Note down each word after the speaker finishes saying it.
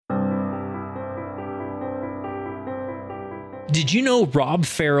Did you know Rob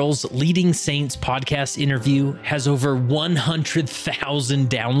Farrell's Leading Saints podcast interview has over 100,000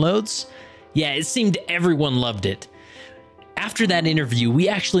 downloads? Yeah, it seemed everyone loved it. After that interview, we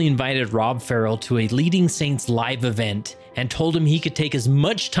actually invited Rob Farrell to a Leading Saints live event and told him he could take as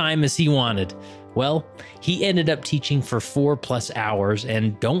much time as he wanted. Well, he ended up teaching for 4+ hours,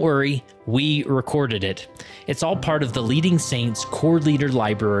 and don't worry, we recorded it. It's all part of the Leading Saints Core Leader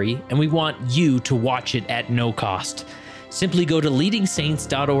Library, and we want you to watch it at no cost. Simply go to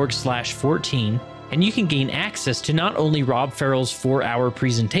leadingsaints.org/14, and you can gain access to not only Rob Farrell's 4-hour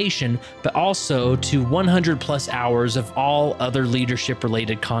presentation, but also to 100+ hours of all other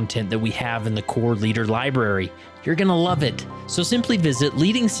leadership-related content that we have in the Core Leader Library. You're going to love it. So simply visit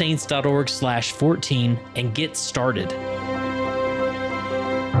leadingsaints.org/14 and get started.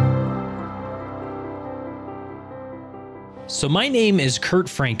 So my name is Kurt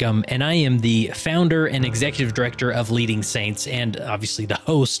Frankum, and I am the founder and executive director of Leading Saints, and obviously the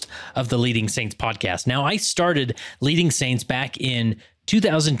host of the Leading Saints podcast. Now, I started Leading Saints back in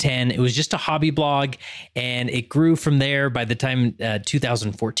 2010. It was just a hobby blog, and it grew from there. By the time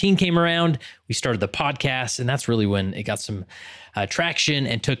 2014 came around, we started the podcast, and that's really when it got some traction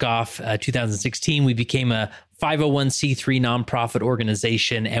and took off. 2016, we became a 501c3 nonprofit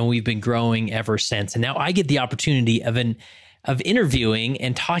organization, and we've been growing ever since. And now I get the opportunity of interviewing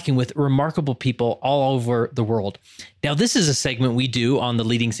and talking with remarkable people all over the world. Now, this is a segment we do on the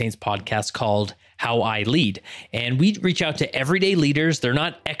Leading Saints podcast called How I Lead. And we reach out to everyday leaders. They're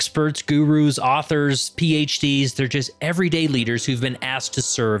not experts, gurus, authors, PhDs. They're just everyday leaders who've been asked to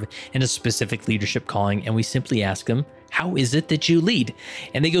serve in a specific leadership calling. And we simply ask them, how is it that you lead?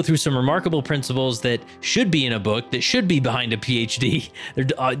 And they go through some remarkable principles that should be in a book, that should be behind a PhD.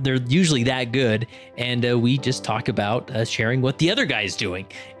 They're usually that good. And we just talk about sharing what the other guy's doing.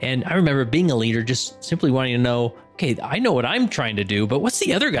 And I remember being a leader, just simply wanting to know, okay, I know what I'm trying to do, but what's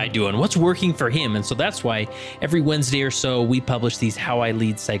the other guy doing? What's working for him? And so that's why every Wednesday or so, we publish these How I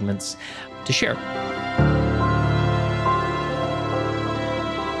Lead segments to share.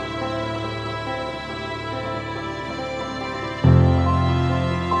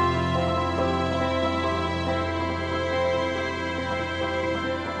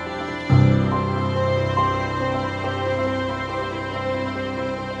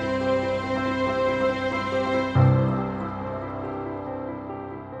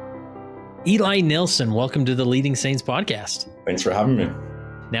 Eli Nelson, welcome to the Leading Saints podcast. Thanks for having me.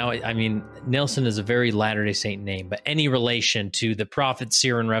 Now, I mean, Nelson is a very Latter-day Saint name, but any relation to the prophet,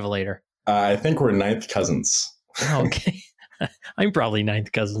 seer, and revelator? I think we're ninth cousins. Oh, okay. I'm probably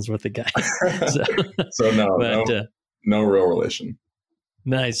ninth cousins with the guy. So no real relation.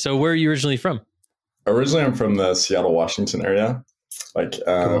 Nice. So where are you originally from? Originally, I'm from the Seattle, Washington area, like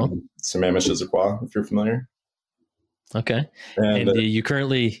Sammamish-Issaquah, if you're familiar. Okay. And you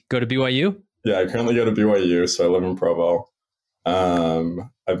currently go to BYU? Yeah, I currently go to BYU, so I live in Provo.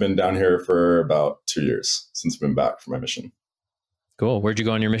 I've been down here for about 2 years since I've been back for my mission. Cool. Where'd you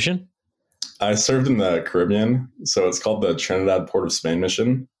go on your mission? I served in the Caribbean, so it's called the Trinidad Port of Spain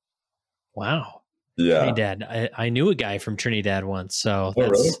mission. Wow. Yeah. Trinidad. I knew a guy from Trinidad once, so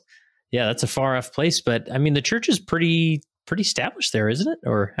really? Yeah, that's a far off place, but I mean, the church is pretty established there, isn't it?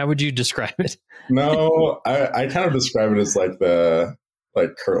 Or how would you describe it? No, I kind of describe it as like the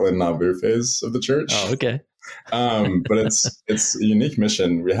Kirtland Nauvoo phase of the church. Oh, okay. But it's a unique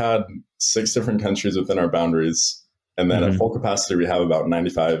mission. We had 6 different countries within our boundaries, and then at full capacity, we have about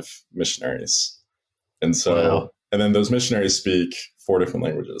 95 missionaries. And so, And then those missionaries speak 4 different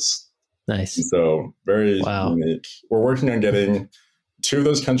languages. Nice. And so very unique. We're working on getting 2 of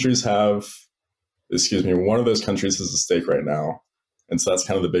those countries one of those countries has a stake right now. And so that's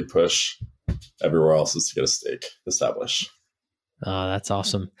kind of the big push. Everywhere else is to get a stake established. Oh, that's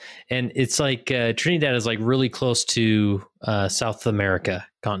awesome. And it's like Trinidad is like really close to South America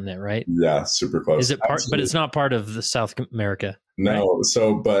continent, right? Yeah, super close. Is it part, but it's not part of the South America? No. Right?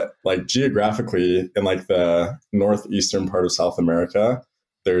 So, but like geographically in like the northeastern part of South America,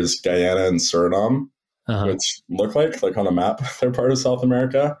 there's Guyana and Suriname, which look like on a map, they're part of South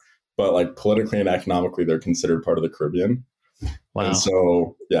America. But like politically and economically, they're considered part of the Caribbean. Wow. And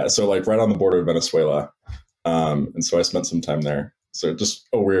so, so like right on the border of Venezuela. And so I spent some time there. So just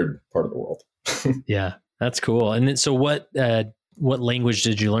a weird part of the world. Yeah, that's cool. And then, so what language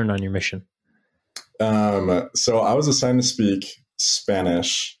did you learn on your mission? So I was assigned to speak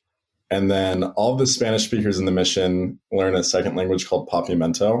Spanish, and then all of the Spanish speakers in the mission learn a second language called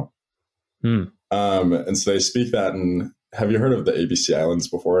Papiamento. And so they speak that in, have you heard of the ABC Islands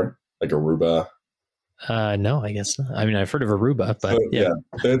before? Like Aruba? No, I guess not. I mean, I've heard of Aruba, but So, yeah.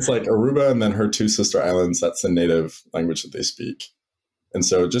 It's like Aruba and then her two sister islands. That's the native language that they speak. And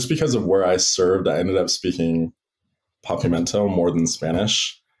so just because of where I served, I ended up speaking Papiamento more than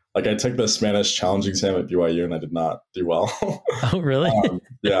Spanish. Like I took the Spanish challenge exam at BYU and I did not do well. Oh, really?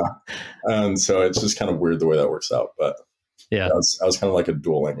 Yeah. And so it's just kind of weird the way that works out. But yeah, I was kind of like a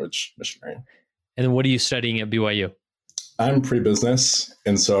dual language missionary. And then what are you studying at BYU? I'm pre-business.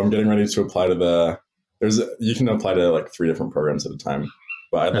 And so I'm getting ready to apply to you can apply to like 3 different programs at a time.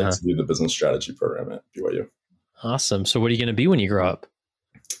 But I'd like to do the business strategy program at BYU. Awesome. So what are you going to be when you grow up?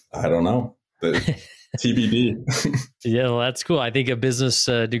 I don't know. TBD. Yeah, well, that's cool. I think a business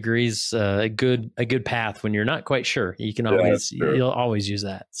degree is a good path when you're not quite sure. You can you'll always use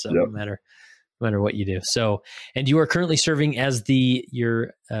that. So no matter what you do. So, and you are currently serving as the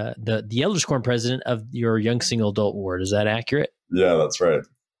Elders Quorum president of your young single adult ward. Is that accurate? Yeah, that's right.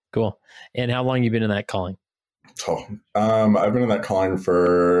 Cool. And how long have you been in that calling? I've been in that calling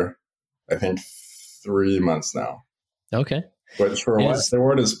for, I think, 3 months now. Okay. Which for a YSA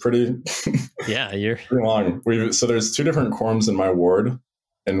ward is pretty, you're pretty long. So there's 2 different quorums in my ward,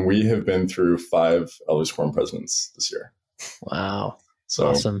 and we have been through 5 Elders Quorum presidents this year. Wow.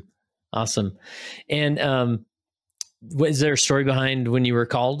 So awesome. And is there a story behind when you were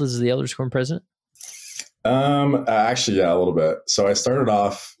called as the Elders Quorum president? Actually, yeah, a little bit. So I started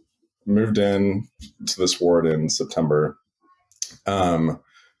off, moved in to this ward in September. The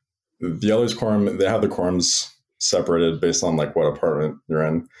Elders Quorum, they have the quorums separated based on like what apartment you're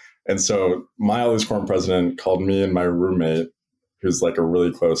in. And so my Elders Quorum president called me and my roommate, who's like a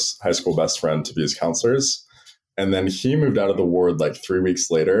really close high school best friend, to be his counselors. And then he moved out of the ward like 3 weeks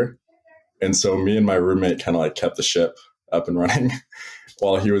later. And so me and my roommate kind of like kept the ship up and running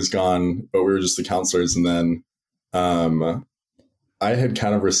while he was gone, but we were just the counselors. And then I had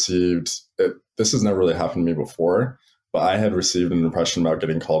kind of received it. This has never really happened to me before, but I had received an impression about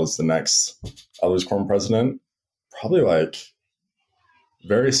getting called as the next Elders Quorum president, probably like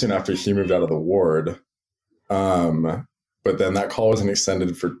very soon after he moved out of the ward. But then that call wasn't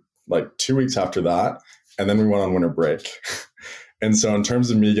extended for like 2 weeks after that. And then we went on winter break. And so in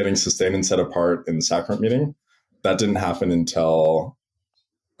terms of me getting sustained and set apart in the sacrament meeting, that didn't happen until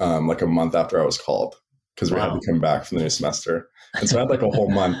like a month after I was called, because we had to come back from the new semester. And so I had like a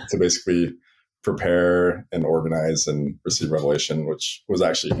whole month to basically prepare and organize and receive revelation, which was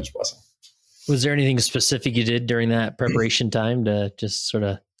actually a huge blessing. Was there anything specific you did during that preparation time to just sort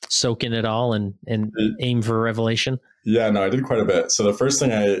of soak in it all and aim for revelation? Yeah, no, I did quite a bit. So the first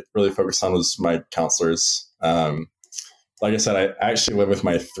thing I really focused on was my counselors. Like I said, I actually live with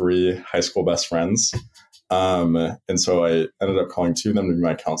my 3 high school best friends. And so I ended up calling 2 of them to be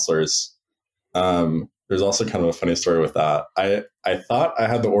my counselors. There's also kind of a funny story with that. I thought I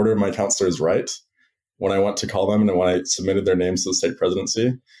had the order of my counselors right when I went to call them and when I submitted their names to the stake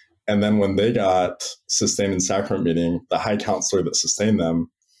presidency. And then when they got sustained in sacrament meeting, the high counselor that sustained them,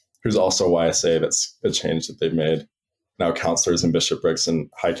 who's also YSA, that's a change that they've made. Now counselors and bishoprics and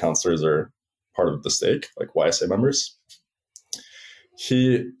high counselors are part of the stake, like YSA members.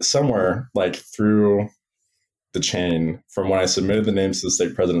 He somewhere like through the chain from when I submitted the names to the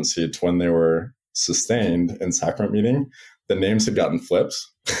stake presidency to when they were sustained in sacrament meeting, the names had gotten flipped.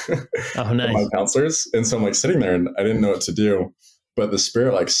 Oh, nice. My counselors. And so I'm like sitting there and I didn't know what to do, but the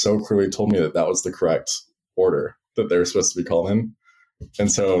Spirit like so clearly told me that that was the correct order that they were supposed to be called in.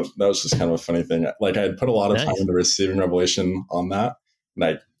 And so that was just kind of a funny thing. Like I had put a lot of time into receiving revelation on that, and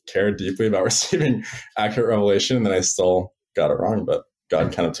I cared deeply about receiving accurate revelation, and then I still got it wrong, but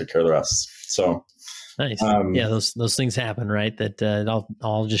God kind of took care of the rest. So nice. Yeah, those things happen, right? That it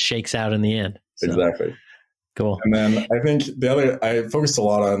all just shakes out in the end. So. Exactly. Cool. And then I think I focused a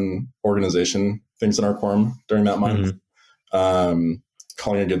lot on organization things in our quorum during that month. Mm-hmm.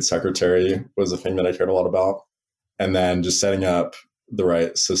 Calling a good secretary was a thing that I cared a lot about. And then just setting up the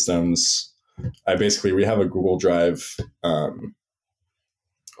right systems. We have a Google Drive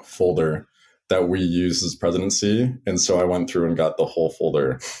folder that we use as presidency. And so I went through and got the whole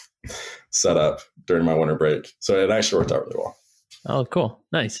folder set up during my winter break. So it actually worked out really well. Oh, cool.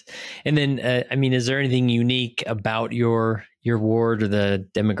 Nice. And then, is there anything unique about your ward or the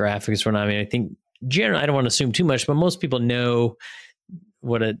demographics? I think generally, I don't want to assume too much, but most people know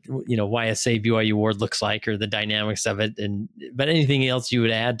what a YSA BYU ward looks like or the dynamics of it. But anything else you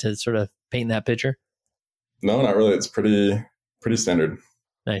would add to sort of paint that picture? No, not really. It's pretty standard.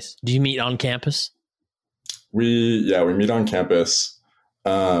 Nice. Do you meet on campus? We meet on campus.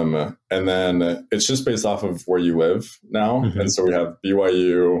 And then it's just based off of where you live now. Mm-hmm. And so we have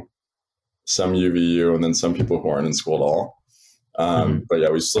BYU, some UVU, and then some people who aren't in school at all. But yeah,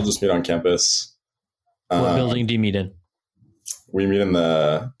 we still just meet on campus. What building do you meet in? We meet in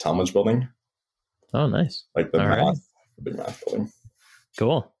the Talmadge building. Oh, nice. Like the big math building.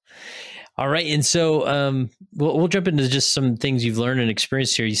 Cool. All right. And so we'll jump into just some things you've learned and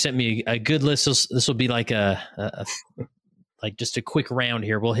experienced here. You sent me a good list. This will be like like just a quick round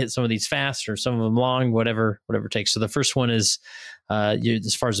here. We'll hit some of these fast or some of them long, whatever it takes. So the first one is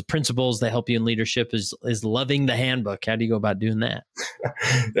as far as the principles that help you in leadership is loving the handbook. How do you go about doing that?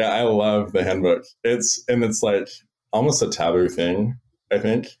 Yeah, I love the handbook. It's like almost a taboo thing, I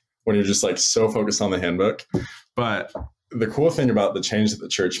think, when you're just like so focused on the handbook. But the cool thing about the change that the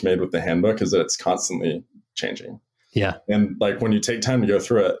church made with the handbook is that it's constantly changing. Yeah. And like when you take time to go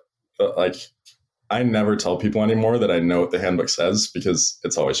through it, like I never tell people anymore that I know what the handbook says because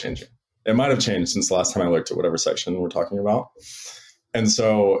it's always changing. It might have changed since the last time I looked at whatever section we're talking about. And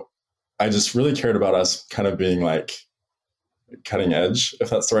so I just really cared about us kind of being like cutting edge, if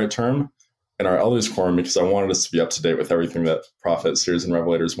that's the right term, in our elders quorum, because I wanted us to be up to date with everything that prophets, seers, and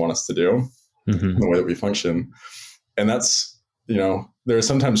revelators want us to do, the way that we function. And that's, there are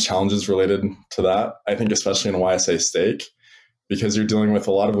sometimes challenges related to that. I think especially in a YSA stake, because you're dealing with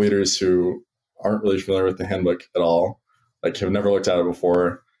a lot of leaders who aren't really familiar with the handbook at all, like have never looked at it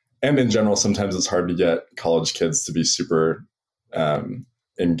before. And in general, sometimes it's hard to get college kids to be super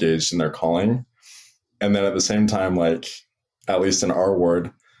engaged in their calling. And then at the same time, like, at least in our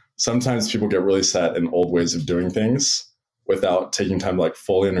ward, sometimes people get really set in old ways of doing things without taking time to like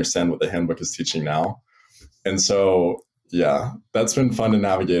fully understand what the handbook is teaching now. And so, yeah, that's been fun to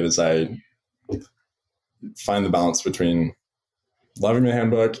navigate as I find the balance between loving the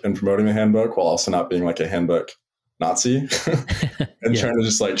handbook and promoting the handbook while also not being like a handbook Nazi and trying to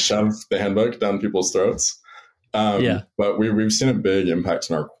just like shove the handbook down people's throats. But we've seen a big impact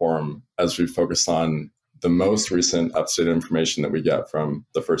in our quorum as we focus on the most recent up-to-date information that we get from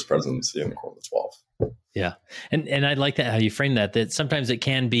the first presidency and the Quorum of 12. Yeah. And I like that how you frame that sometimes it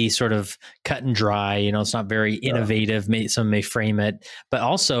can be sort of cut and dry, it's not very innovative. Some may frame it, but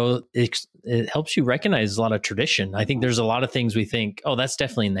also it helps you recognize a lot of tradition. I think there's a lot of things we think, oh, that's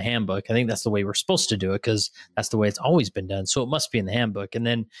definitely in the handbook. I think that's the way we're supposed to do it because that's the way it's always been done. So it must be in the handbook. And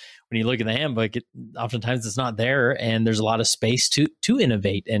then when you look at the handbook, oftentimes it's not there and there's a lot of space to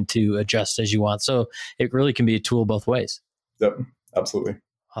innovate and to adjust as you want. So it really can be a tool both ways. Yep, absolutely.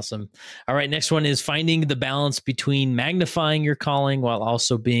 Awesome. All right. Next one is finding the balance between magnifying your calling while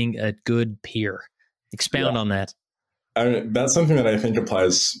also being a good peer. Expound on that. I mean, that's something that I think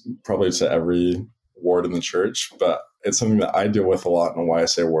applies probably to every ward in the church, but it's something that I deal with a lot in a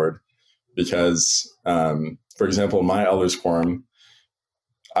YSA ward because, for example, my elders quorum,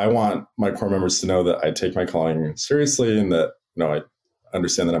 I want my quorum members to know that I take my calling seriously and that, I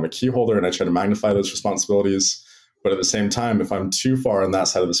understand that I'm a key holder and I try to magnify those responsibilities. But at the same time, if I'm too far on that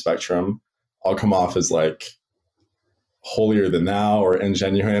side of the spectrum, I'll come off as like holier than thou or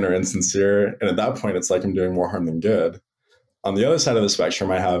ingenuine or insincere. And at that point, it's like I'm doing more harm than good. On the other side of the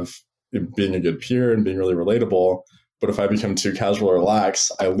spectrum, I have being a good peer and being really relatable. But if I become too casual or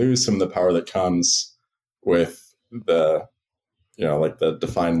lax, I lose some of the power that comes with the, like the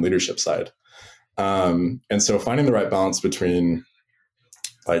defined leadership side. And so finding the right balance between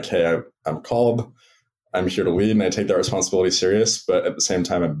like, hey, I'm called, I'm here to lead and I take that responsibility serious, but at the same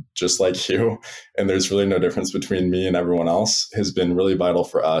time, I'm just like you. And there's really no difference between me and everyone else has been really vital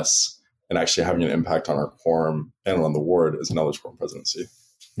for us and actually having an impact on our quorum and on the ward as an elders quorum presidency.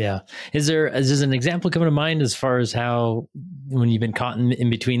 Yeah. Is there an example coming to mind as far as how, when you've been caught in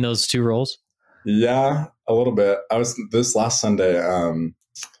between those two roles? Yeah, a little bit. This last Sunday,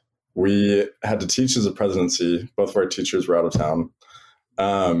 we had to teach as a presidency. Both of our teachers were out of town.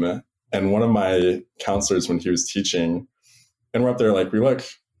 And one of my counselors, when he was teaching, and we're up there, like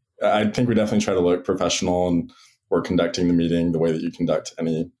I think we definitely try to look professional and we're conducting the meeting the way that you conduct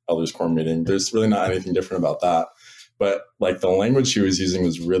any elders quorum meeting. There's really not anything different about that. But like the language he was using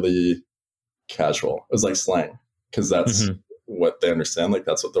was really casual. It was like slang because that's what they understand. Like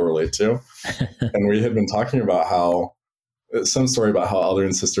that's what they'll relate to. And we had been talking about some story about how Elder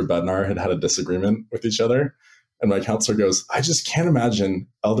and Sister Bednar had a disagreement with each other. And my counselor goes, I just can't imagine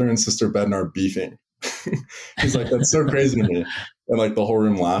Elder and Sister Bednar beefing. He's like, that's so crazy to me. And like the whole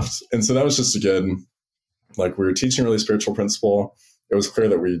room laughed. And so that was just a good, like we were teaching a really spiritual principle. It was clear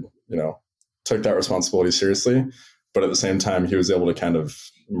that we, took that responsibility seriously. But at the same time, he was able to kind of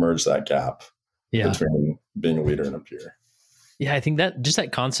merge that gap between being a leader and a peer. Yeah, I think that just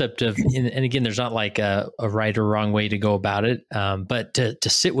that concept of, and again, there's not like a right or wrong way to go about it, but to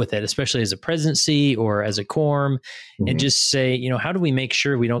sit with it, especially as a presidency or as a quorum, and just say, how do we make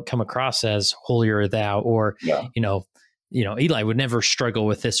sure we don't come across as holier thou or, Eli would never struggle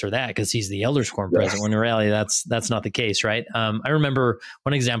with this or that because he's the elders quorum president, when in reality, that's not the case, right? I remember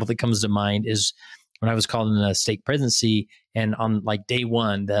one example that comes to mind is when I was called in a stake presidency, and on like day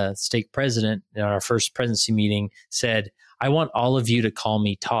one, the stake president in our first presidency meeting said, "I want all of you to call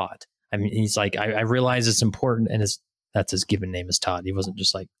me Todd." I mean, he's like, I realize it's important, and that's his given name is Todd. He wasn't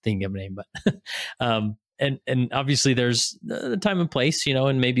just like thinking of a name, but and obviously there's the time and place,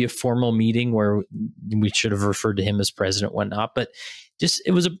 and maybe a formal meeting where we should have referred to him as president, whatnot. But just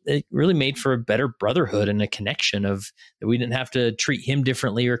it really made for a better brotherhood and a connection of that we didn't have to treat him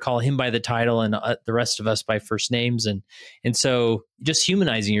differently or call him by the title and the rest of us by first names, and so just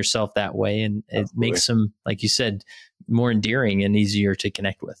humanizing yourself that way, and it makes them, like you said, more endearing and easier to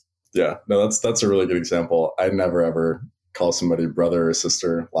connect with. Yeah, no, that's a really good example. I never ever call somebody brother or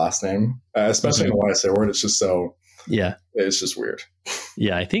sister last name, especially in the YSA word. It's just so, it's just weird.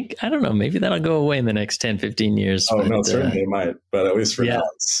 Yeah, I don't know, maybe that'll go away in the next 10, 15 years. Oh, no, certainly it might, but at least for now.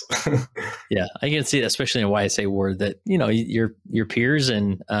 Yeah, I can see that, especially in a YSA word, that, your peers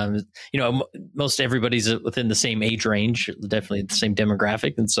and, most everybody's within the same age range, definitely the same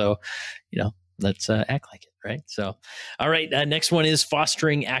demographic. And so, let's act like it, right? So, all right, next one is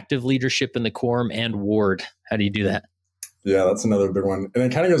fostering active leadership in the quorum and ward. How do you do that? Yeah, that's another big one. And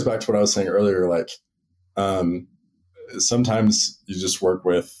it kind of goes back to what I was saying earlier. Like, sometimes you just work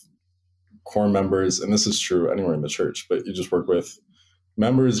with quorum members, and this is true anywhere in the church, but you just work with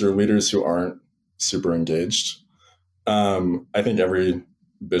members or leaders who aren't super engaged. I think every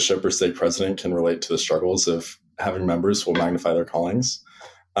bishop or stake president can relate to the struggles of having members who will magnify their callings.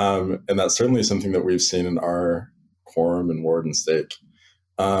 And that's certainly something that we've seen in our quorum and ward and stake.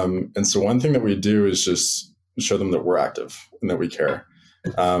 And so one thing that we do is just show them that we're active and that we care.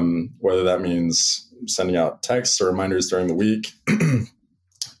 Whether that means sending out texts or reminders during the week.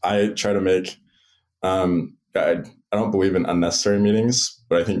 I try to make, I don't believe in unnecessary meetings,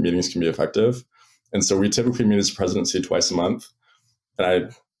 but I think meetings can be effective. And so we typically meet as a presidency twice a month.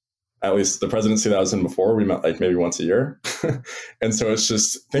 And at least the presidency that I was in before, we met like maybe once a year. And so it's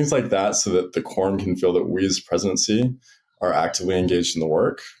just things like that so that the quorum can feel that we as presidency are actively engaged in the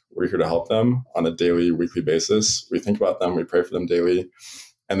work. We're here to help them on a daily, weekly basis. We think about them, we pray for them daily,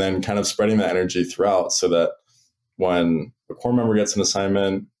 and then kind of spreading that energy throughout so that when a quorum member gets an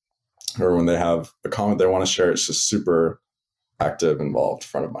assignment or when they have a comment they want to share, it's just super active, involved,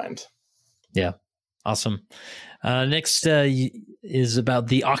 front of mind. Yeah. Awesome. Next is about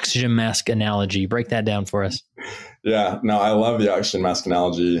the oxygen mask analogy. Break that down for us. Yeah, no, I love the oxygen mask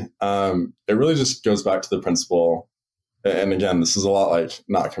analogy. It really just goes back to the principle. And again, this is a lot like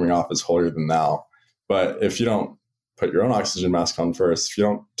not coming off as holier than thou. But if you don't put your own oxygen mask on first, if you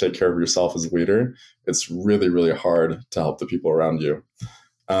don't take care of yourself as a leader, it's really, really hard to help the people around you.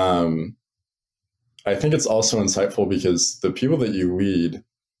 I think it's also insightful because the people that you lead,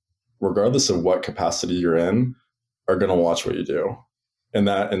 regardless of what capacity you're in, are going to watch what you do. And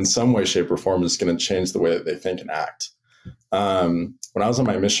that in some way, shape, or form is going to change the way that they think and act. When I was on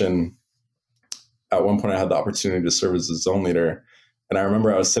my mission, at one point I had the opportunity to serve as a zone leader. And I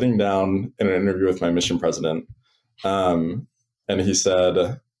remember I was sitting down in an interview with my mission president. And he said,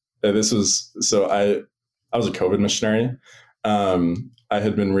 I was a COVID missionary. I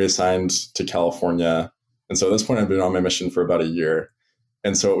had been reassigned to California. And so at this point I'd been on my mission for about a year.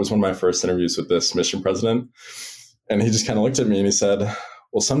 And so it was one of my first interviews with this mission president. And he just kind of looked at me and he said,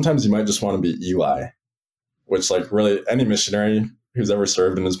 well, sometimes you might just want to be Eli, which like really any missionary who's ever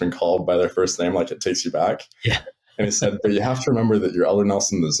served and has been called by their first name, like it takes you back. Yeah. And he said, but you have to remember that you're Elder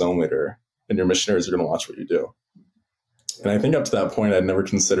Nelson, the zone leader, and your missionaries are going to watch what you do. And I think up to that point, I'd never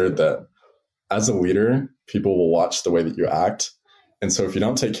considered that as a leader, people will watch the way that you act. And so if you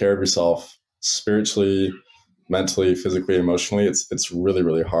don't take care of yourself spiritually, mentally, physically, emotionally, it's really,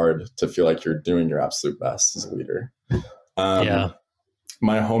 really hard to feel like you're doing your absolute best as a leader.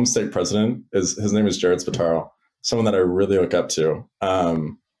 My home stake president his name is Jared Spataro, someone that I really look up to.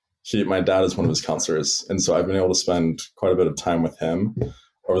 My dad is one of his counselors. And so I've been able to spend quite a bit of time with him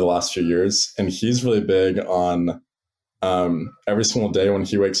over the last few years. And he's really big on every single day when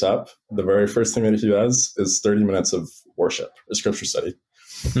he wakes up, the very first thing that he does is 30 minutes of worship or scripture study.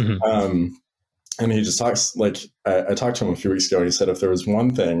 Mm-hmm. And he just talks like, I talked to him a few weeks ago and he said, if there was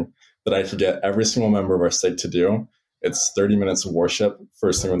one thing that I could get every single member of our stake to do, it's 30 minutes of worship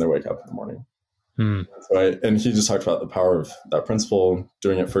first thing when they wake up in the morning. Mm. And he just talked about the power of that principle,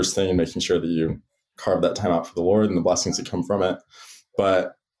 doing it first thing and making sure that you carve that time out for the Lord and the blessings that come from it.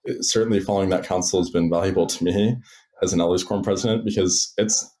 But certainly following that counsel has been valuable to me as an elders quorum president because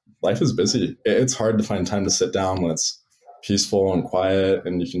life is busy. It's hard to find time to sit down when it's peaceful and quiet,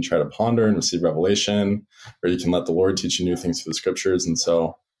 and you can try to ponder and receive revelation, or you can let the Lord teach you new things through the scriptures. And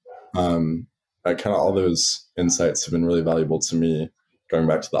so kind of all those insights have been really valuable to me, going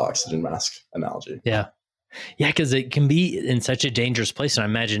back to the oxygen mask analogy. Yeah. Yeah, because it can be in such a dangerous place. And I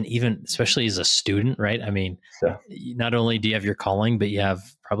imagine even, especially as a student, right? I mean, not only do you have your calling, but you have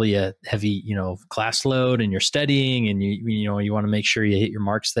probably a heavy, class load, and you're studying, and you want to make sure you hit your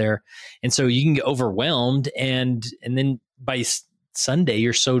marks there. And so you can get overwhelmed. And then by Sunday,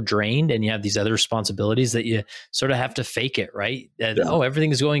 you're so drained, and you have these other responsibilities that you sort of have to fake it, right? Oh,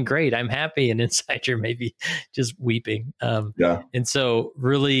 everything is going great, I'm happy. And inside you're maybe just weeping. And so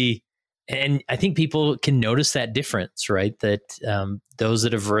really, and I think people can notice that difference, right? That those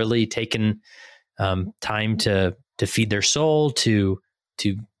that have really taken time to feed their soul, to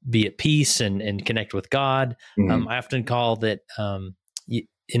be at peace and connect with God. I often call that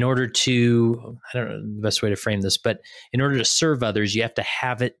in order to, I don't know the best way to frame this, but in order to serve others, you have to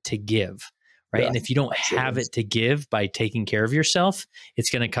have it to give, right? And if you don't have it to give by taking care of yourself, it's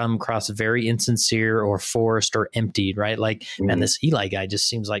going to come across very insincere or forced or emptied, right? Like, man, this Eli guy just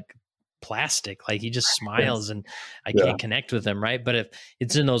seems like plastic, like he just smiles and I can't connect with him, right? But if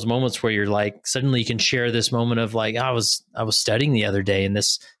it's in those moments where you're like, suddenly you can share this moment of like, I was studying the other day and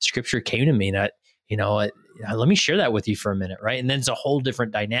this scripture came to me, and let me share that with you for a minute, right? And then it's a whole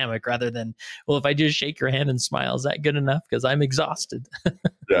different dynamic, rather than, well, if I just shake your hand and smile, is that good enough? Because I'm exhausted.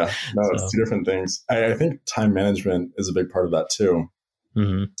 It's two different things. I think time management is a big part of that too.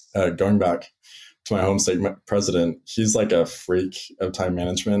 Going back to my home state president, he's like a freak of time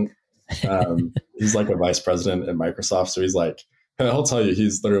management. He's like a vice president at Microsoft. So he'll tell you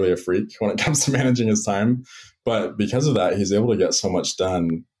he's literally a freak when it comes to managing his time. But because of that, he's able to get so much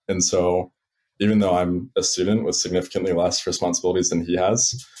done. And so even though I'm a student with significantly less responsibilities than he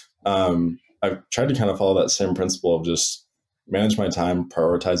has, I've tried to kind of follow that same principle of just manage my time,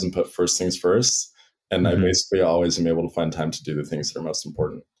 prioritize, and put first things first. And I basically always am able to find time to do the things that are most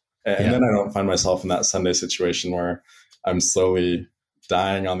important. And then I don't find myself in that Sunday situation where I'm slowly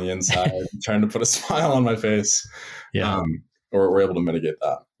dying on the inside, trying to put a smile on my face. Or we're able to mitigate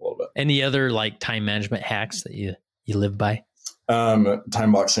that a little bit. Any other like time management hacks that you live by?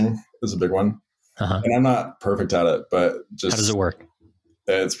 Time boxing is a big one. And I'm not perfect at it, but just... How does it work?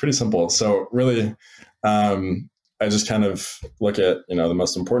 It's pretty simple. So really, I just kind of look at, the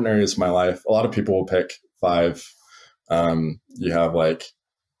most important areas of my life. A lot of people will pick 5. You have like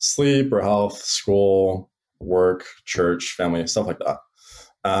sleep or health, school, work, church, family, stuff like that.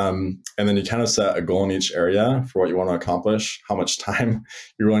 And then you kind of set a goal in each area for what you want to accomplish, how much time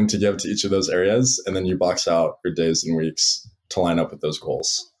you're willing to give to each of those areas. And then you box out your days and weeks to line up with those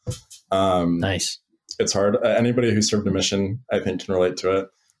goals. Nice. It's hard. Anybody who served a mission, I think, can relate to it.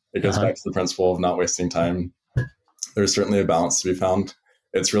 It goes back to the principle of not wasting time. There's certainly a balance to be found.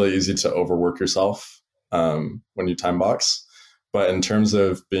 It's really easy to overwork yourself when you time box. But in terms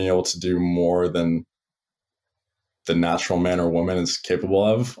of being able to do more than the natural man or woman is capable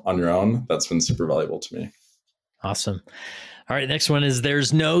of on your own, that's been super valuable to me. Awesome. All right. Next one is,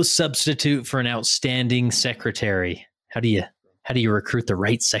 there's no substitute for an outstanding secretary. How do you recruit the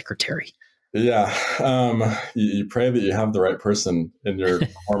right secretary? Yeah. You pray that you have the right person in your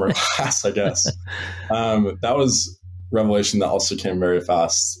former class, I guess. That was revelation that also came very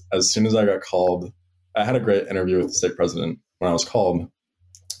fast. As soon as I got called, I had a great interview with the state president when I was called,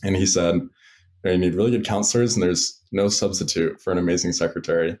 and he said, you need really good counselors, and there's no substitute for an amazing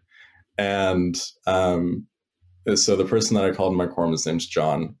secretary. And so the person that I called in my quorum, his name's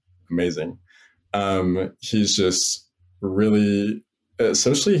John. Amazing. He's just really,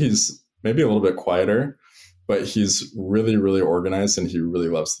 socially, he's maybe a little bit quieter, but he's really, really organized, and he really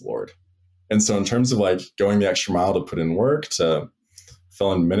loves the Lord. And so in terms of like going the extra mile to put in work, to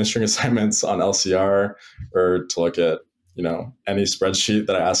fill in ministering assignments on LCR, or to look at, any spreadsheet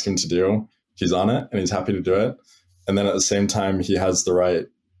that I ask him to do, he's on it and he's happy to do it. And then at the same time, he has the right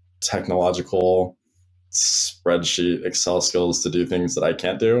technological spreadsheet, Excel skills to do things that I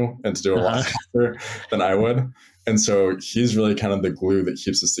can't do, and to do a lot faster than I would. And so he's really kind of the glue that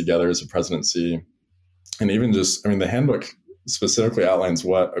keeps us together as a presidency. And even just, the handbook specifically outlines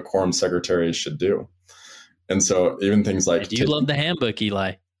what a quorum secretary should do. And so even things like... Do you love the handbook,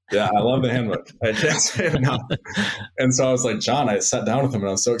 Eli? Yeah, I love the handbook. I can't say it enough. And so I was like, John, I sat down with him and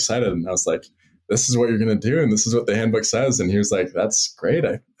I was so excited. And I was like, this is what you're going to do. And this is what the handbook says. And he was like, that's great.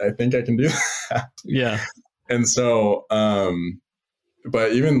 I think I can do that. Yeah. And so,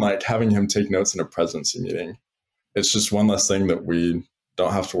 but even like having him take notes in a presidency meeting, it's just one less thing that we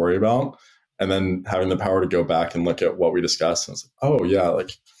don't have to worry about. And then having the power to go back and look at what we discussed. And I was like, oh yeah,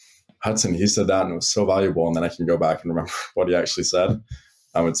 like Hudson, he said that and it was so valuable. And then I can go back and remember what he actually said.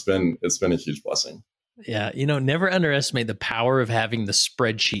 It's been a huge blessing. Yeah. Never underestimate the power of having the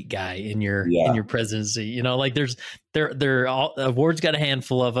spreadsheet guy in your presidency. Like they're all, Ward's got a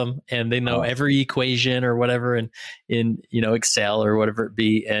handful of them and they know every equation or whatever in Excel or whatever it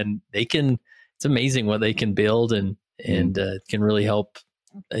be. And it's amazing what they can build and can really help,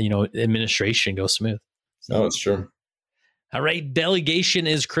 administration go smooth. So, it's true. All right. Delegation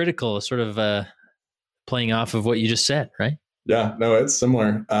is critical, sort of playing off of what you just said, right? Yeah, no, it's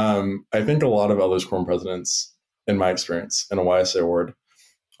similar. I think a lot of elders quorum presidents, in my experience, in a YSA ward,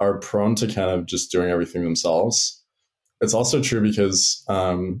 are prone to kind of just doing everything themselves. It's also true because,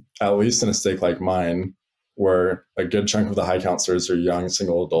 at least in a stake like mine, where a good chunk of the high counselors are young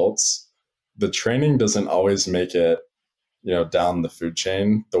single adults, the training doesn't always make it, down the food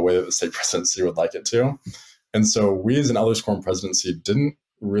chain the way that the stake presidency would like it to. And so we as an elders quorum presidency didn't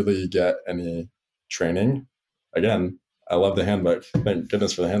really get any training. Again, I love the handbook. Thank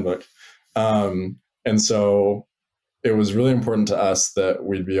goodness for the handbook. And so it was really important to us that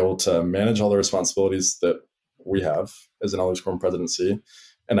we'd be able to manage all the responsibilities that we have as an elders quorum presidency.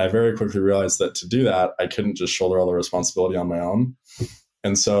 And I very quickly realized that to do that, I couldn't just shoulder all the responsibility on my own.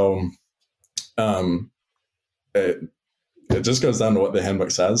 And so it just goes down to what the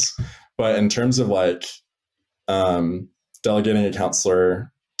handbook says. But in terms of delegating a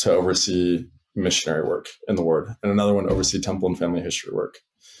counselor to oversee missionary work in the ward, and another one oversee temple and family history work.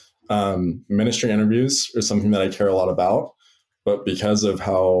 Ministry interviews are something that I care a lot about, but because of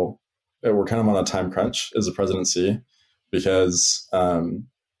how we're kind of on a time crunch as a presidency, because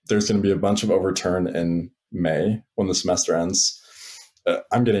there's going to be a bunch of overturn in May when the semester ends.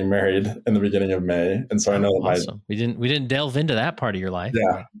 I'm getting married in the beginning of May, and so I know that we didn't delve into that part of your life.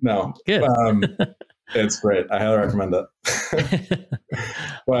 Yeah, no, good. It's great. I highly recommend it.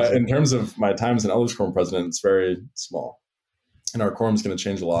 But in terms of my time as an elders quorum president, it's very small, and our quorum is going to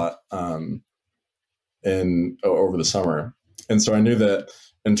change a lot over the summer. And so I knew that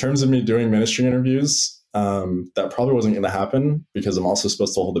in terms of me doing ministry interviews, that probably wasn't going to happen because I'm also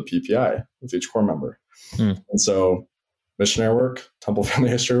supposed to hold a PPI with each quorum member. And so missionary work, temple family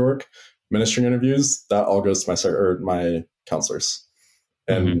history work, ministry interviews, that all goes to my counselors.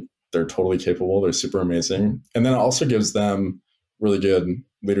 And they're totally capable. They're super amazing. And then it also gives them really good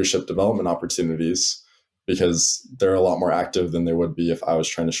leadership development opportunities because they're a lot more active than they would be if I was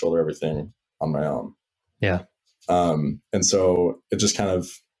trying to shoulder everything on my own. Yeah. And so it just kind of,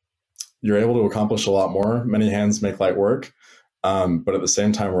 you're able to accomplish a lot more. Many hands make light work. But at the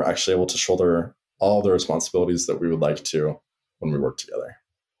same time, we're actually able to shoulder all the responsibilities that we would like to when we work together.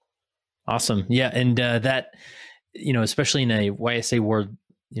 Awesome. Yeah. And that, especially in a YSA ward,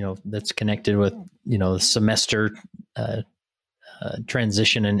 that's connected with, the semester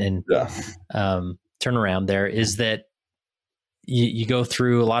transition and turnaround there is that you go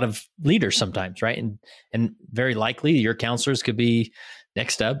through a lot of leaders sometimes, right? And very likely your counselors could be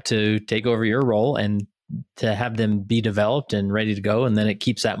next up to take over your role and to have them be developed and ready to go. And then it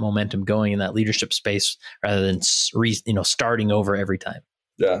keeps that momentum going in that leadership space rather than, starting over every time.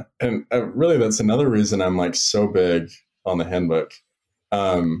 Yeah. And really, that's another reason I'm so big on the handbook.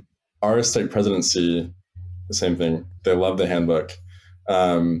 Our stake presidency, the same thing. They love the handbook.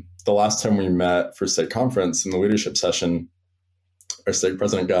 The last time we met for stake conference in the leadership session, our stake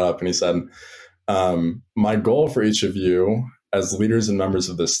president got up and he said, my goal for each of you as leaders and members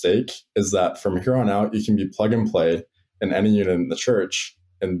of the stake is that from here on out, you can be plug and play in any unit in the church.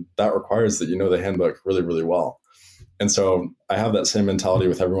 And that requires that you know the handbook really, really well. And so I have that same mentality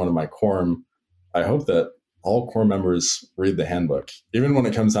with everyone in my quorum. I hope that all quorum members read the handbook, even when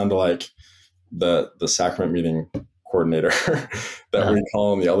it comes down to the sacrament meeting coordinator that we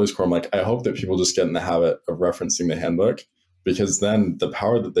call in the elders quorum. I hope that people just get in the habit of referencing the handbook, because then the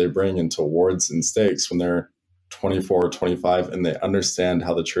power that they bring into wards and stakes when they're 24 or 25 and they understand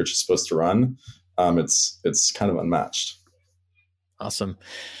how the church is supposed to run, it's kind of unmatched. Awesome.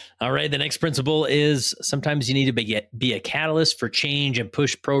 All right. The next principle is sometimes you need to be a catalyst for change and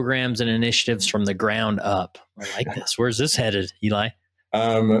push programs and initiatives from the ground up. I like this. Where's this headed, Eli?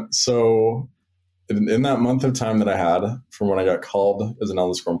 So in that month of time that I had from when I got called as an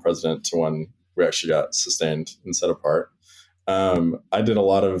elders quorum president to when we actually got sustained and set apart, I did a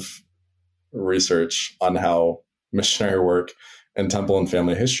lot of research on how missionary work and temple and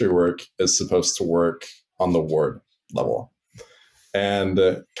family history work is supposed to work on the ward level. And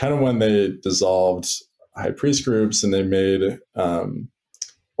kind of when they dissolved high priest groups and they made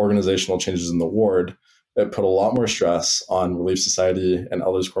organizational changes in the ward, it put a lot more stress on Relief Society and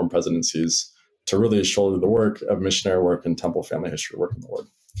elders quorum presidencies to really shoulder the work of missionary work and temple family history work in the ward.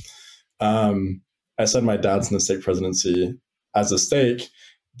 I said my dad's in the stake presidency. As a stake,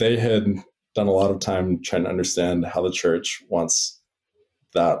 they had done a lot of time trying to understand how the church wants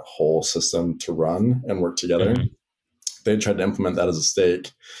that whole system to run and work together. Mm-hmm. They tried to implement that as a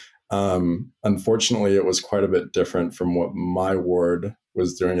stake. Unfortunately, it was quite a bit different from what my ward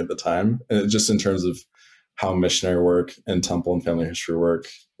was doing at the time, and just in terms of how missionary work and temple and family history work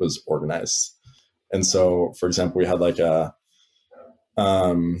was organized. And so, for example, we had like a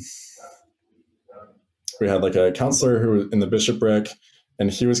counselor who was in the bishopric, and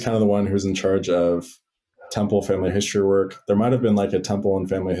he was kind of the one who was in charge of temple family history work. There might have been like a temple and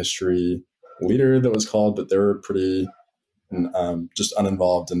family history leader that was called, but they were pretty just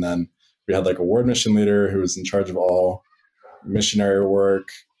uninvolved. And then we had like a ward mission leader who was in charge of all missionary work.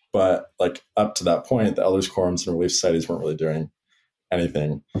 But like up to that point, the elders quorums and relief societies weren't really doing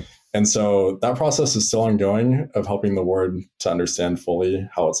anything. And so that process is still ongoing of helping the ward to understand fully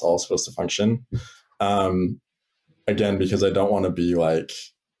how it's all supposed to function. Again, because I don't want to be like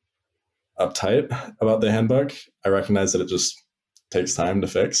uptight about the handbook, I recognize that it just takes time to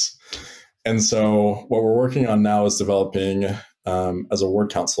fix. And so what we're working on now is developing, as a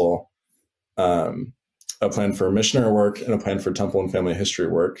ward council, a plan for missionary work and a plan for temple and family history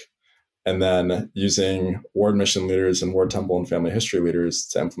work, and then using ward mission leaders and ward temple and family history leaders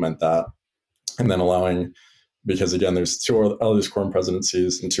to implement that. And then allowing, because again, there's 2 elders quorum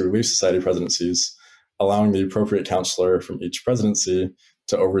presidencies and 2 relief society presidencies, allowing the appropriate counselor from each presidency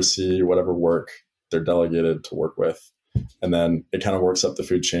to oversee whatever work they're delegated to work with. And then it kind of works up the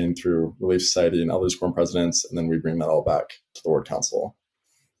food chain through Relief Society and elders quorum presidents, and then we bring that all back to the ward council.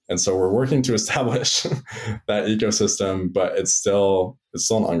 And so we're working to establish that ecosystem, but it's still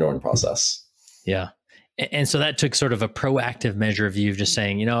an ongoing process. Yeah. And so that took sort of a proactive measure of you of just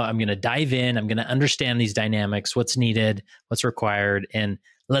saying, I'm going to dive in, I'm going to understand these dynamics, what's needed, what's required, and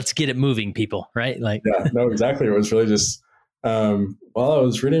let's get it moving, people, right? Like, yeah, no, exactly. It was really just, I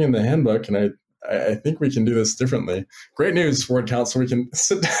was reading in the handbook, and I think we can do this differently. Great news, ward council. We can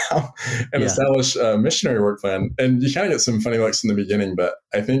sit down and establish a missionary work plan. And you kind of get some funny looks in the beginning, but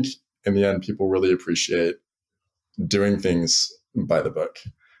I think in the end, people really appreciate doing things by the book.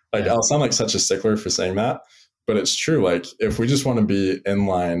 Like, I'll sound like such a stickler for saying that, but it's true. Like, if we just want to be in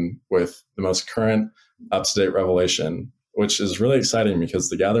line with the most current, up-to-date revelation, which is really exciting because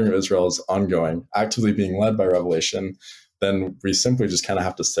the gathering of Israel is ongoing, actively being led by revelation, then we simply just kind of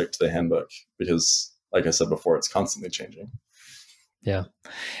have to stick to the handbook because, like I said before, it's constantly changing. Yeah.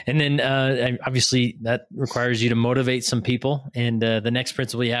 And then obviously that requires you to motivate some people. And the next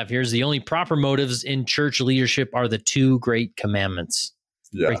principle you have here is the only proper motives in church leadership are the 2 great commandments.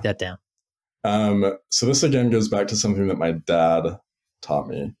 Yeah. Break that down. So this again goes back to something that my dad taught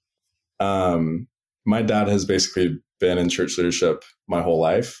me. My dad has basically been in church leadership my whole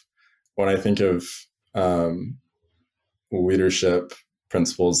life. When I think of leadership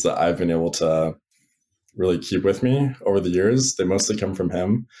principles that I've been able to really keep with me over the years, they mostly come from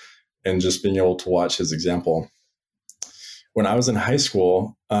him and just being able to watch his example. When I was in high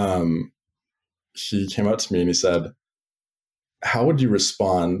school, he came up to me and he said, how would you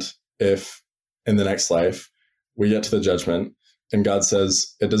respond if in the next life we get to the judgment and God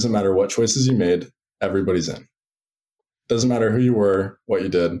says, it doesn't matter what choices you made, everybody's in. Doesn't matter who you were, what you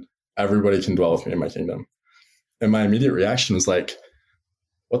did, everybody can dwell with me in my kingdom. And my immediate reaction was like,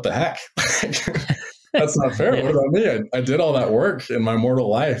 what the heck? That's not fair. What about me? I did all that work in my mortal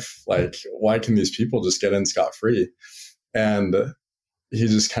life. Like, why can these people just get in scot-free? And he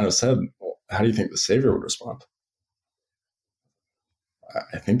just kind of said, well, how do you think the Savior would respond?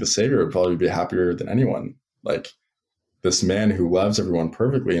 I think the Savior would probably be happier than anyone. Like, this man who loves everyone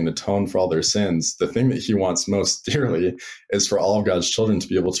perfectly and atone for all their sins, the thing that he wants most dearly is for all of God's children to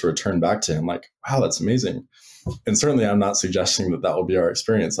be able to return back to him. Like, wow, that's amazing. And certainly I'm not suggesting that that will be our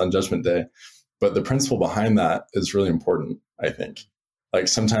experience on Judgment Day, but the principle behind that is really important, I think. Like,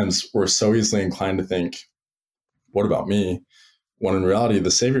 sometimes we're so easily inclined to think, what about me? When in reality,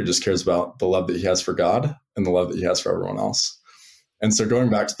 the Savior just cares about the love that he has for God and the love that he has for everyone else. And so going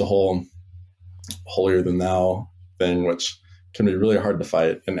back to the whole holier than thou thing, which can be really hard to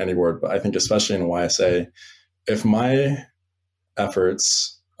fight in any word, but I think especially in a YSA, if my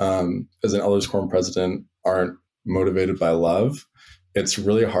efforts as an elders quorum president aren't motivated by love, it's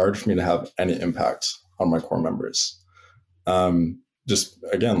really hard for me to have any impact on my core members. Just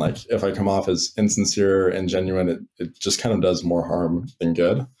again, like, if I come off as insincere and genuine, it just kind of does more harm than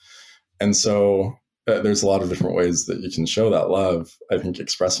good. And so there's a lot of different ways that you can show that love. I think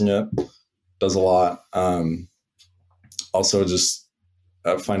expressing it does a lot. Also, just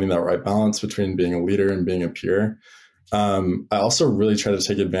finding that right balance between being a leader and being a peer. I also really try to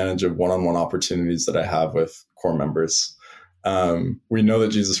take advantage of one-on-one opportunities that I have with core members. We know that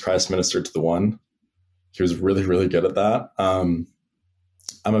Jesus Christ ministered to the one. He was really, really good at that. I'm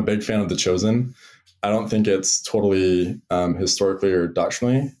a big fan of The Chosen. I don't think it's totally historically or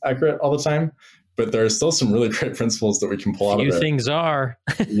doctrinally accurate all the time, but there are still some really great principles that we can pull out of it. A few things are.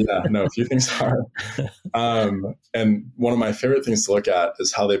 A few things are. And one of my favorite things to look at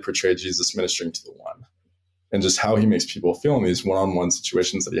is how they portray Jesus ministering to the one, and just how he makes people feel in these one-on-one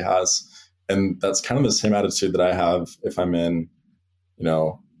situations that he has. And that's kind of the same attitude that I have if I'm in,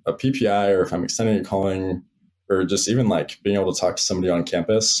 a PPI, or if I'm extending a calling, or just even like being able to talk to somebody on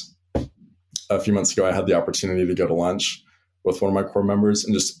campus. A few months ago, I had the opportunity to go to lunch with one of my core members,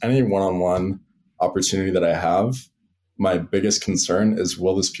 and just any one-on-one opportunity that I have, my biggest concern is,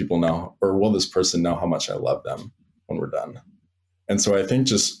 will this person know how much I love them when we're done? And so I think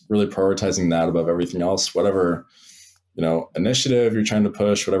just really prioritizing that above everything else, whatever, initiative you're trying to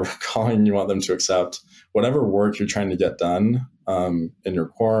push, whatever calling you want them to accept, whatever work you're trying to get done in your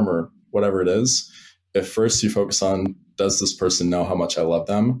quorum or whatever it is, if first you focus on, does this person know how much I love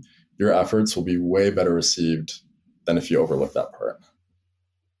them? Your efforts will be way better received than if you overlook that part.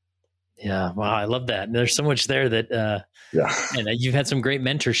 Yeah. Wow. I love that. And there's so much there that, and you've had some great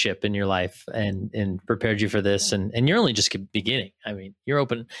mentorship in your life and prepared you for this. And you're only just beginning. I mean, you're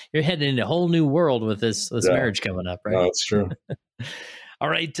heading into a whole new world with this marriage coming up, right? No, it's true. All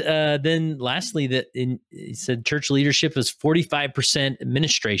right. Then lastly, he said church leadership is 45%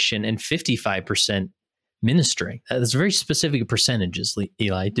 administration and 55% ministering. That's very specific percentages,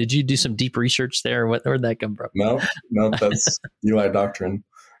 Eli. Did you do some deep research there? Where'd that come from? No, that's Eli doctrine.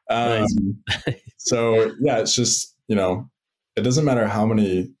 So yeah, it's just, it doesn't matter how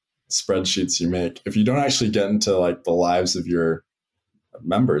many spreadsheets you make. If you don't actually get into like the lives of your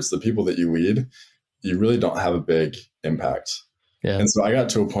members, the people that you lead, you really don't have a big impact. Yeah. And so I got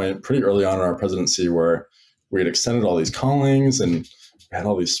to a point pretty early on in our presidency where we had extended all these callings and had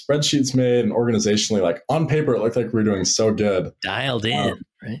all these spreadsheets made, and organizationally, like on paper, it looked like we were doing so good. Dialed in,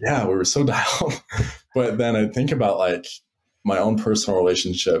 right? Yeah, we were so dialed. But then I think about like my own personal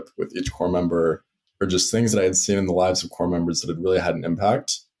relationship with each core member, or just things that I had seen in the lives of core members that had really had an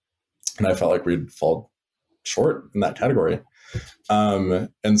impact. And I felt like we'd fall short in that category.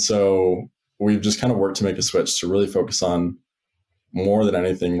 And so we've just kind of worked to make a switch to really focus on, more than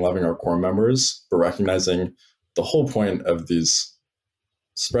anything, loving our core members, but recognizing the whole point of these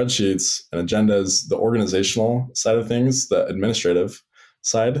spreadsheets and agendas, the organizational side of things, the administrative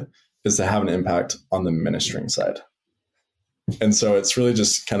side, is to have an impact on the ministering side. And so it's really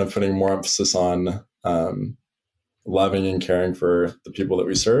just kind of putting more emphasis on loving and caring for the people that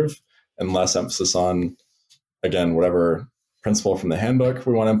we serve, and less emphasis on, again, whatever principle from the handbook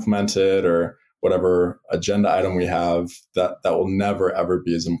we want implemented, or whatever agenda item we have, that will never, ever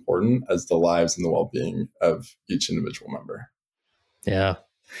be as important as the lives and the well-being of each individual member. Yeah.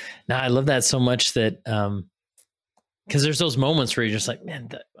 No, I love that so much that, because there's those moments where you're just like, man,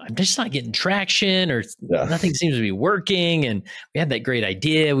 I'm just not getting traction, or nothing seems to be working. And we had that great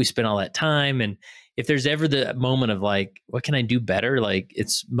idea. We spent all that time. And if there's ever the moment of like, what can I do better? Like,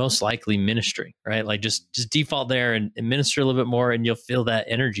 it's most likely ministry, right? Like just default there and minister a little bit more, and you'll feel that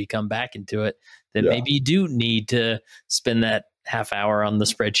energy come back into it. That maybe you do need to spend that half hour on the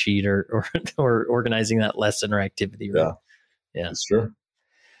spreadsheet or organizing that lesson or activity. Right? Yeah. That's true.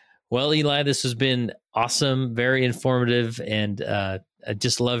 Well, Eli, this has been awesome, very informative, and I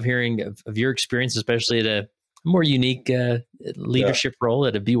just love hearing of your experience, especially at a more unique leadership role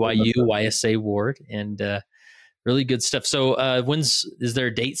at a BYU YSA ward, and really good stuff. So is there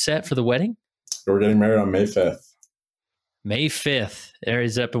a date set for the wedding? We're getting married on May 5th. May 5th.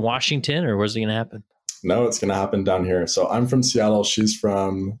 Is it up in Washington, or where's it going to happen? No, it's going to happen down here. So I'm from Seattle. She's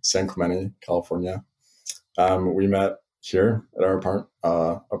from San Clemente, California. We met here at our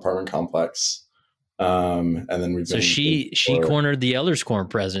apartment complex. And then we've been. So she cornered the Elders Quorum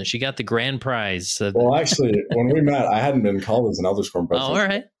president. She got the grand prize. Well, actually, when we met, I hadn't been called as an Elders Quorum president. Oh, all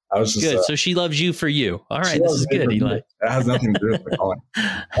right. I was just good. So she loves you for you. All right, this is good, Eli. It has nothing to do with the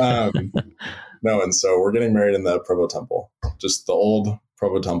calling. No, and so we're getting married in the Provo Temple, just the old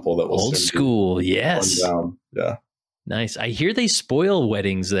Provo Temple that was old school. Yes. Down. Yeah. Nice. I hear they spoil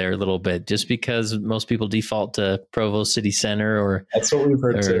weddings there a little bit, just because most people default to Provo City Center, or that's what we've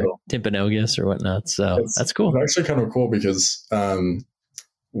heard too, Timpanogos or whatnot. So that's cool. It's actually kind of cool because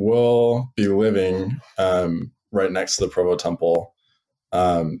we'll be living right next to the Provo Temple,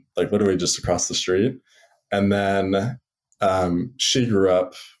 like literally just across the street. And then she grew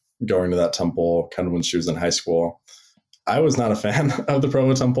up going to that temple kind of when she was in high school. I was not a fan of the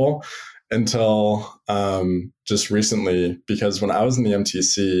Provo Temple. until just recently, because when I was in the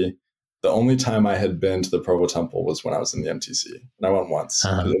MTC, the only time I had been to the Provo Temple was when I was in the MTC. And I went once.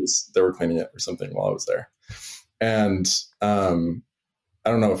 They were cleaning it or something while I was there. And I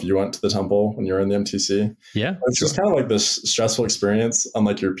don't know if you went to the temple when you were in the MTC. Yeah. It's just kind of like this stressful experience on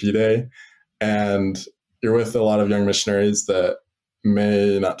like your P day. And you're with a lot of young missionaries that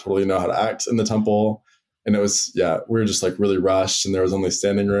may not totally know how to act in the temple. And it was, we were just like really rushed, and there was only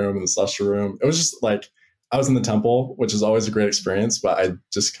standing room and the celestial room. It was just like, I was in the temple, which is always a great experience, but I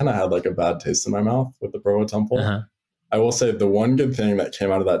just kind of had like a bad taste in my mouth with the Provo Temple. I will say the one good thing that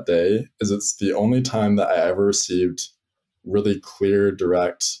came out of that day is it's the only time that I ever received really clear,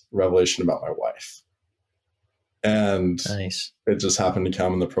 direct revelation about my wife. And nice. It just happened to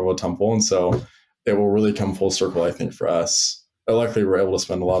come in the Provo Temple. And so it will really come full circle, I think, for us. Luckily, we're able to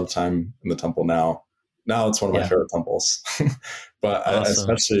spend a lot of time in the temple now. Now it's one of my favorite temples. But awesome.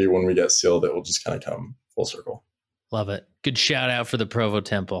 Especially when we get sealed, it will just kind of come full circle. Love it. Good shout out for the Provo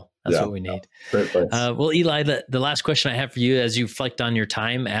Temple. That's what we need. Great place. Well, Eli, the last question I have for you, as you reflect on your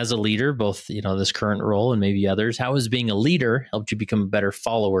time as a leader, both this current role and maybe others, how has being a leader helped you become a better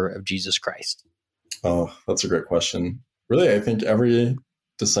follower of Jesus Christ? Oh, that's a great question. Really, I think every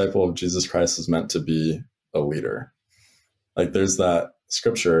disciple of Jesus Christ is meant to be a leader. Like there's that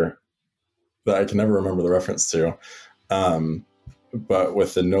scripture that I can never remember the reference to, but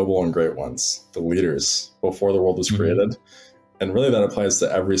with the noble and great ones, the leaders before the world was created. And really that applies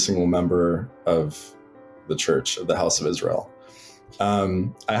to every single member of the church, of the house of Israel.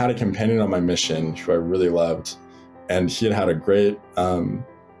 I had a companion on my mission who I really loved, and he had a great,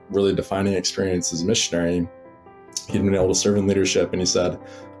 really defining experience as a missionary. He'd been able to serve in leadership, and he said,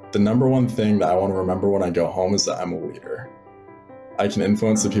 the number one thing that I want to remember when I go home is that I'm a leader. I can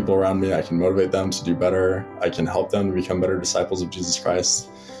influence the people around me. I can motivate them to do better. I can help them to become better disciples of Jesus Christ.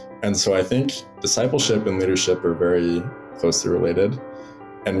 And so I think discipleship and leadership are very closely related.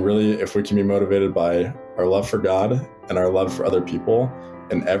 And really, if we can be motivated by our love for God and our love for other people,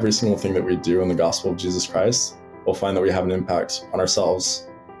 and every single thing that we do in the gospel of Jesus Christ, we'll find that we have an impact on ourselves.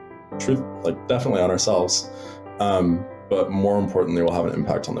 Definitely on ourselves. But more importantly, we'll have an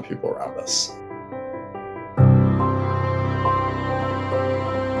impact on the people around us.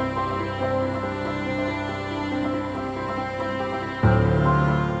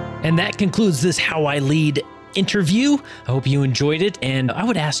 And that concludes this How I Lead interview. I hope you enjoyed it. And I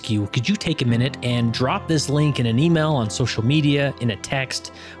would ask you, could you take a minute and drop this link in an email, on social media, in a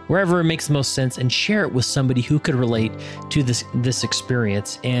text, wherever it makes the most sense, and share it with somebody who could relate to this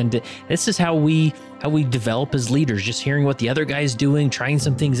experience. And this is how we develop as leaders, just hearing what the other guy's doing, trying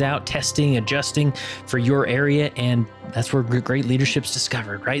some things out, testing, adjusting for your area. And that's where great leadership's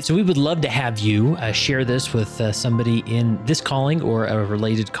discovered, right? So we would love to have you share this with somebody in this calling or a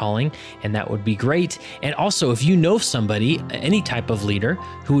related calling, and that would be great. And also, if you know somebody, any type of leader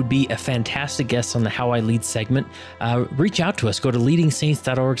who would be a fantastic guest on the How I Lead segment, reach out to us. Go to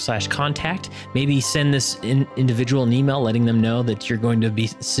leadingsaints.org/contact. Maybe send this individual an email letting them know that you're going to be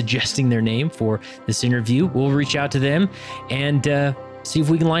suggesting their name for this interview. We'll reach out to them and see if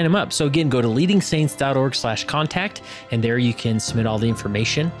we can line them up. So again, go to leadingsaints.org/contact, and there you can submit all the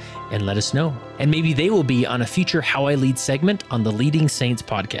information and let us know. And maybe they will be on a future How I Lead segment on the Leading Saints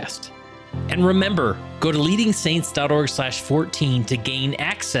podcast. And remember, go to leadingsaints.org/14 to gain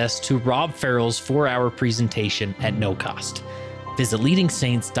access to Rob Farrell's 4-hour presentation at no cost. Visit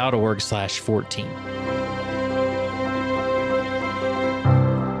leadingsaints.org/14.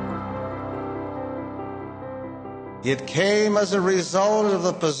 It came as a result of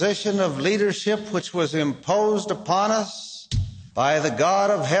the position of leadership which was imposed upon us by the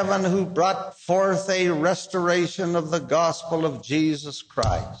God of heaven, who brought forth a restoration of the gospel of Jesus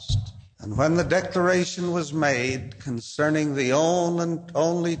Christ. And when the declaration was made concerning the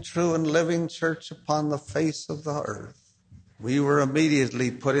only true and living church upon the face of the earth, we were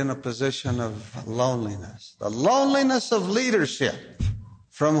immediately put in a position of loneliness, the loneliness of leadership,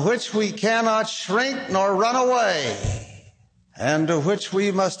 from which we cannot shrink nor run away, and to which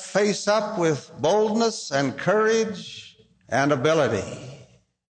we must face up with boldness and courage and ability.